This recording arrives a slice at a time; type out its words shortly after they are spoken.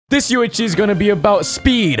This UHC is going to be about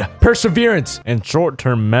speed, perseverance, and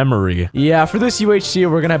short-term memory. Yeah, for this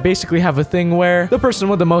UHC, we're going to basically have a thing where the person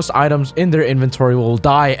with the most items in their inventory will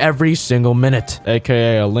die every single minute,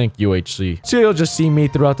 aka a Link UHC. So you'll just see me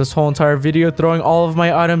throughout this whole entire video throwing all of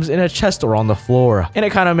my items in a chest or on the floor. And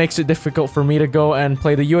it kind of makes it difficult for me to go and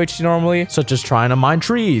play the UHC normally, such as trying to mine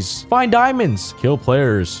trees, find diamonds, kill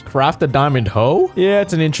players, craft a diamond hoe. Yeah,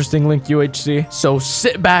 it's an interesting Link UHC. So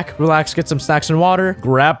sit back, relax, get some snacks and water,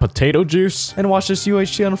 grab potato juice, and watch this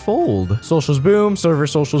UHC unfold. Socials boom, server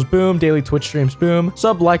socials boom, daily Twitch streams boom.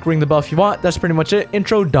 Sub, like, ring the bell if you want. That's pretty much it.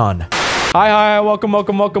 Intro done. Hi, welcome.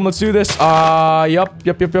 Let's do this. Yup. All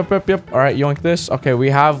right, yoink this. Okay, we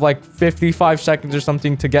have like 55 seconds or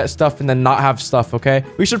something to get stuff and then not have stuff, okay?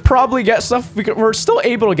 We should probably get stuff. We're still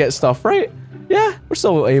able to get stuff, right? Yeah, we're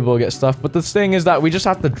still able to get stuff, but the thing is that we just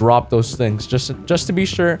have to drop those things just to be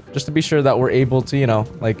sure that we're able to, you know,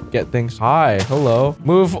 like get things. Hi, hello,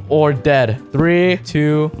 move or dead. 3,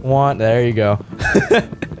 2, 1. There you go.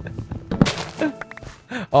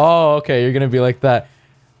 Oh, okay, you're gonna be like that.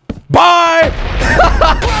 Bye.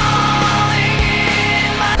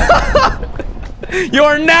 You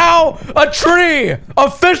are now a tree,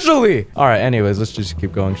 officially. All right, anyways, let's just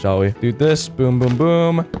keep going, shall we? Do this. Boom, boom,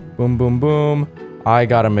 boom. Boom, boom, boom. I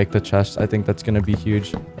gotta make the chest. I think that's gonna be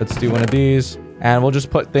huge. Let's do one of these. And we'll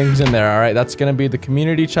just put things in there, all right? That's gonna be the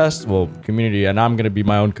community chest. Well, community, and I'm gonna be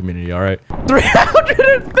my own community, all right?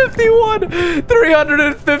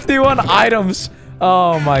 351 items.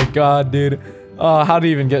 Oh my god, dude. How do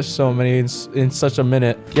you even get so many in such a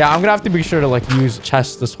minute? Yeah, I'm gonna have to be sure to like use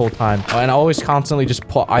chests this whole time. And always constantly just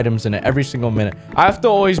put items in it every single minute. I have to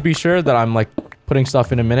always be sure that I'm like putting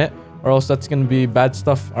stuff in a minute, or else that's gonna be bad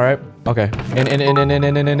stuff. All right. Okay. In.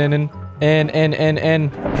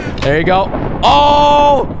 There you go.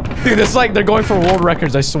 Oh, dude, it's like they're going for world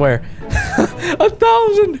records, I swear.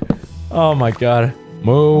 1,000. Oh my god.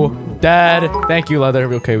 Moo. Dead. Thank you,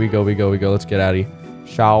 leather. Okay, we go. Let's get out of here.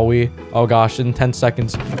 Shall we? Oh gosh, in 10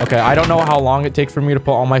 seconds. Okay, I don't know how long it takes for me to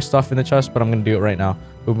put all my stuff in the chest, but I'm gonna do it right now.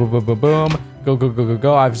 Boom, boom, boom, boom, boom.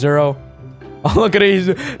 Go. I have 0. Oh, look at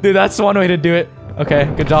it. Dude, that's one way to do it. Okay,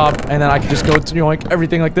 good job. And then I can just go to yoink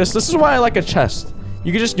everything like this. This is why I like a chest.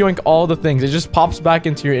 You can just yoink all the things. It just pops back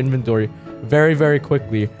into your inventory very, very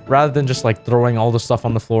quickly, rather than just like throwing all the stuff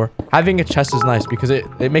on the floor. Having a chest is nice because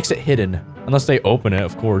it makes it hidden. Unless they open it,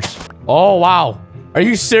 of course. Oh, wow. Are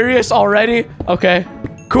you serious already? Okay,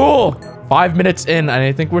 cool. 5 minutes in, and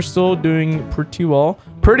I think we're still doing pretty well.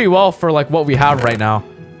 Pretty well for like what we have right now.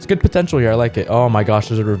 It's good potential here. I like it. Oh my gosh,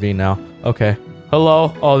 there's a ravine now. Okay.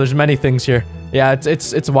 Hello. Oh, there's many things here. Yeah,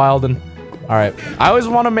 it's wild. And all right, I always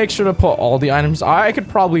want to make sure to put all the items. I could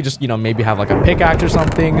probably just, you know, maybe have like a pickaxe or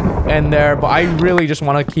something in there, but I really just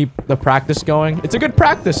want to keep the practice going. It's a good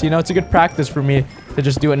practice, you know. It's a good practice for me to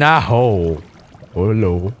just do it now. Oh,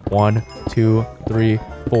 hello. 1, 2, 3,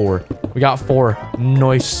 4. We got 4.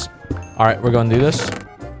 Nice. All right, we're gonna do this.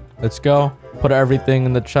 Let's go. Put everything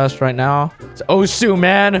in the chest right now. It's Osu,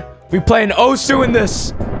 man. We playing Osu in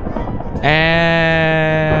this.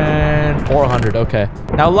 And 400. Okay.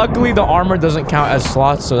 Now, luckily, the armor doesn't count as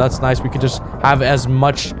slots, so that's nice. We could just have as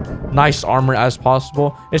much nice armor as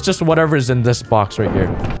possible. It's just whatever is in this box right here.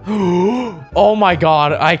 Oh my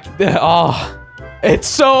god. Oh, it's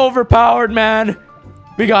so overpowered, man.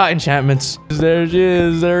 We got enchantments. There she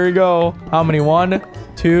is. There we go. How many? 1,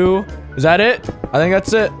 2. Is that it? I think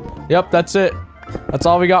that's it. Yep, that's it. That's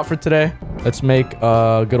all we got for today. Let's make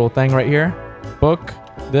a good old thing right here. Book,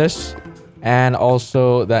 this, and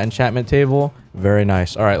also that enchantment table. Very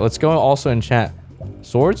nice. All right, let's go and also enchant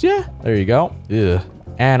swords. Yeah, there you go. Ugh.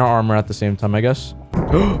 And our armor at the same time, I guess.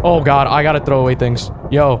 Oh god, I gotta throw away things.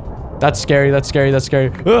 Yo, that's scary. That's scary.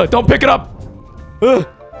 Don't pick it up. Oh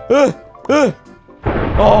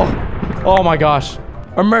my gosh.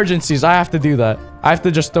 Emergencies. I have to do that. I have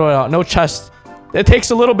to just throw it out. No chest. It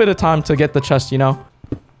takes a little bit of time to get the chest, you know.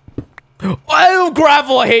 Oh,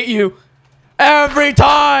 gravel, I hate you. Every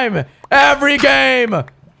time. Every game.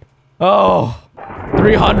 Oh,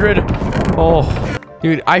 300. Oh,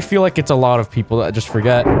 dude, I feel like it's a lot of people that just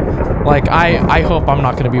forget. Like, I hope I'm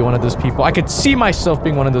not going to be one of those people. I could see myself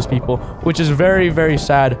being one of those people, which is very, very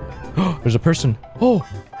sad. There's a person. Oh,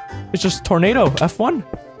 it's just tornado. F1.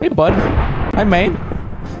 Hey, bud. Hi, man.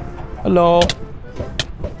 Hello.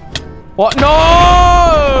 What?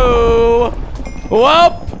 No!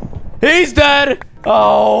 Well, he's dead.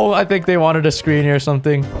 Oh, I think they wanted a screen here or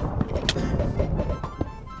something.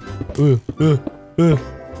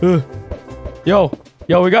 Yo,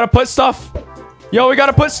 we gotta put stuff. We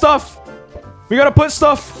gotta put stuff.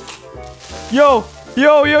 Yo.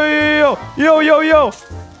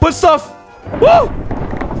 Put stuff. Woo!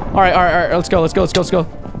 All right, all right, all right. Let's go, let's go, let's go, let's go.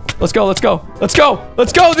 Let's go, let's go. Let's go.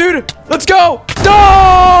 Let's go, dude. Let's go.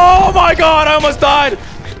 Oh my God, I almost died.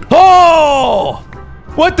 Oh,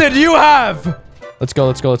 what did you have? Let's go,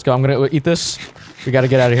 let's go, let's go. I'm gonna eat this. We gotta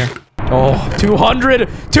get out of here. Oh, 200,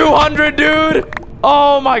 200, dude.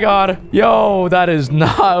 Oh my God. Yo, that is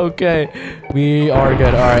not okay. We are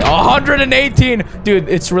good. All right, 118. Dude,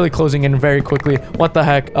 it's really closing in very quickly. What the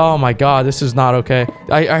heck? Oh my God, this is not okay.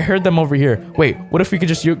 I heard them over here. Wait, what if we could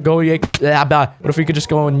just go yank? What if we could just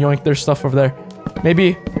go and yoink their stuff over there?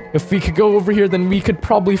 Maybe if we could go over here, then we could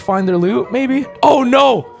probably find their loot, maybe? Oh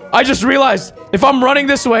no, I just realized if I'm running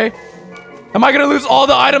this way, am I gonna lose all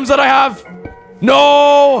the items that I have?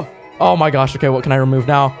 No! Oh my gosh, okay, what can I remove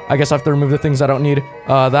now? I guess I have to remove the things I don't need.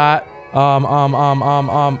 I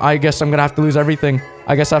guess I'm gonna have to lose everything.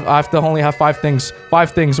 I guess I have to only have 5 things.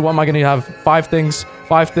 5 things, what am I gonna have? 5 things,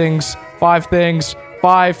 5 things, 5 things,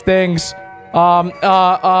 5 things.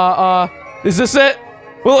 Is this it?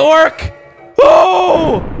 Will it work?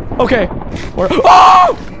 Oh! Okay.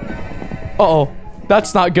 Oh! Uh-oh,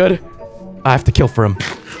 that's not good. I have to kill for him.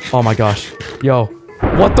 Oh my gosh. Yo,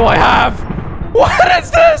 what do I have? What is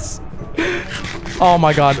this? Oh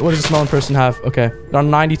my God, what does this melon person have? Okay, they're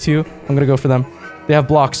on 92. I'm gonna go for them. They have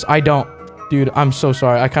blocks. I don't. Dude, I'm so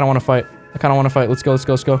sorry. I kind of want to fight. I kind of want to fight. Let's go, let's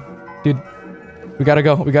go, let's go. Dude, we gotta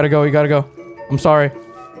go. We gotta go. We gotta go. I'm sorry.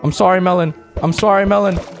 I'm sorry, melon. I'm sorry,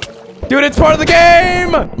 melon. Dude, it's part of the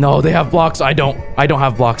game! No, they have blocks. I don't. I don't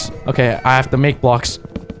have blocks. Okay, I have to make blocks.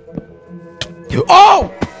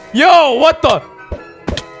 Oh! Yo, what the?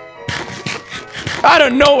 Out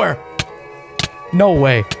of nowhere. No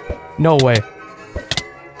way. No way.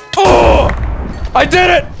 Oh! I did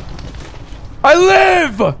it! I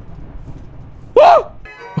live! Woo!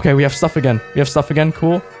 Okay, we have stuff again. We have stuff again.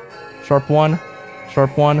 Cool. Sharp 1.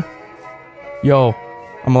 Sharp 1. Yo.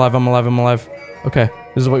 I'm alive. I'm alive. I'm alive. Okay.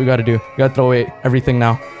 This is what we gotta do. We gotta throw away everything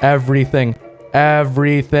now. Everything.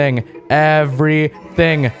 Everything.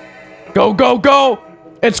 Everything. Go, go, go!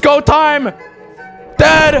 It's go time!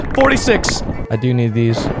 Dead! 46. I do need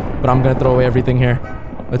these, but I'm gonna throw away everything here.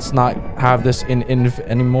 Let's not have this in inv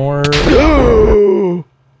anymore.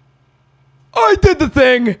 I did the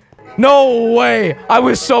thing! No way! I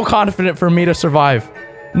was so confident for me to survive.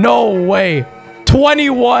 No way!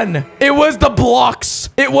 21! It was the blocks!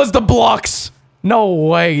 It was the blocks! No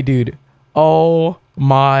way, dude. Oh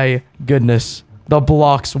my goodness. The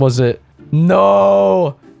blocks was it.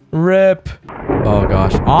 No! Rip. Oh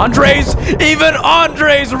gosh. Andres! Even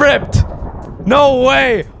Andres ripped! No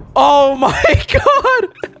way! Oh my God!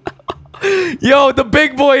 Yo, the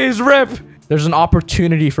big boy is rip! There's an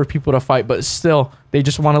opportunity for people to fight, but still, they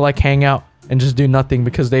just want to like hang out and just do nothing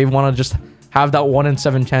because they want to just have that 1 in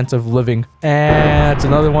 7 chance of living. And it's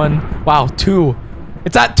another one. Wow, 2.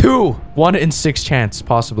 It's at 2. 1 in 6 chance,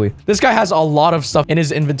 possibly. This guy has a lot of stuff in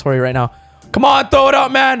his inventory right now. Come on, throw it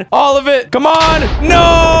out, man. All of it. Come on.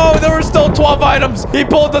 No, there were still 12 items. He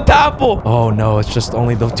pulled the tapple. Oh, no, it's just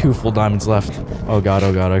only the 2 full diamonds left. Oh, God,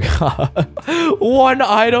 oh, God, oh, God. 1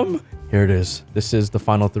 item. Here it is. This is the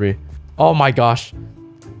final 3. Oh, my gosh.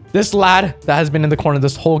 This lad that has been in the corner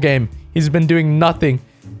this whole game, he's been doing nothing.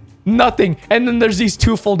 Nothing. And then there's these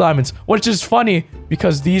 2 full diamonds, which is funny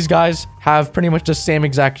because these guys have pretty much the same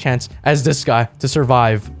exact chance as this guy to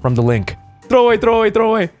survive from the link. Throw away, throw away, throw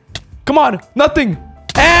away. Come on, nothing.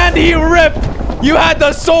 And he ripped. You had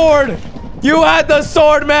the sword. You had the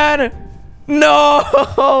sword, man.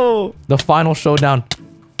 No. The final showdown.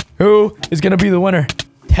 Who is going to be the winner?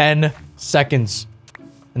 10 seconds.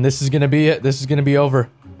 And this is going to be it. This is going to be over.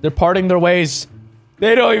 They're parting their ways.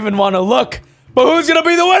 They don't even want to look. But who's going to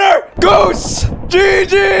be the winner? Goose.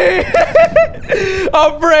 GG.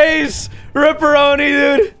 A brace.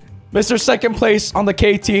 Ripperoni, dude. Mr. Second place on the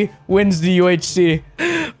KT wins the UHC.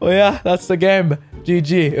 Well, yeah, that's the game.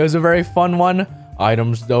 GG. It was a very fun one.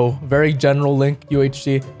 Items, though. Very general link,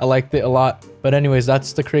 UHC. I liked it a lot. But anyways,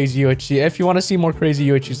 that's the crazy UHC. If you want to see more crazy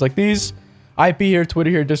UHCs like these, IP here, Twitter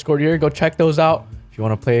here, Discord here, go check those out. If you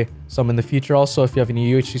want to play some in the future also, if you have any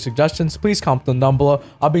UHC suggestions, please comment them down below.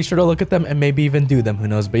 I'll be sure to look at them and maybe even do them. Who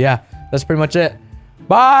knows? But yeah, that's pretty much it.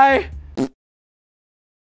 Bye!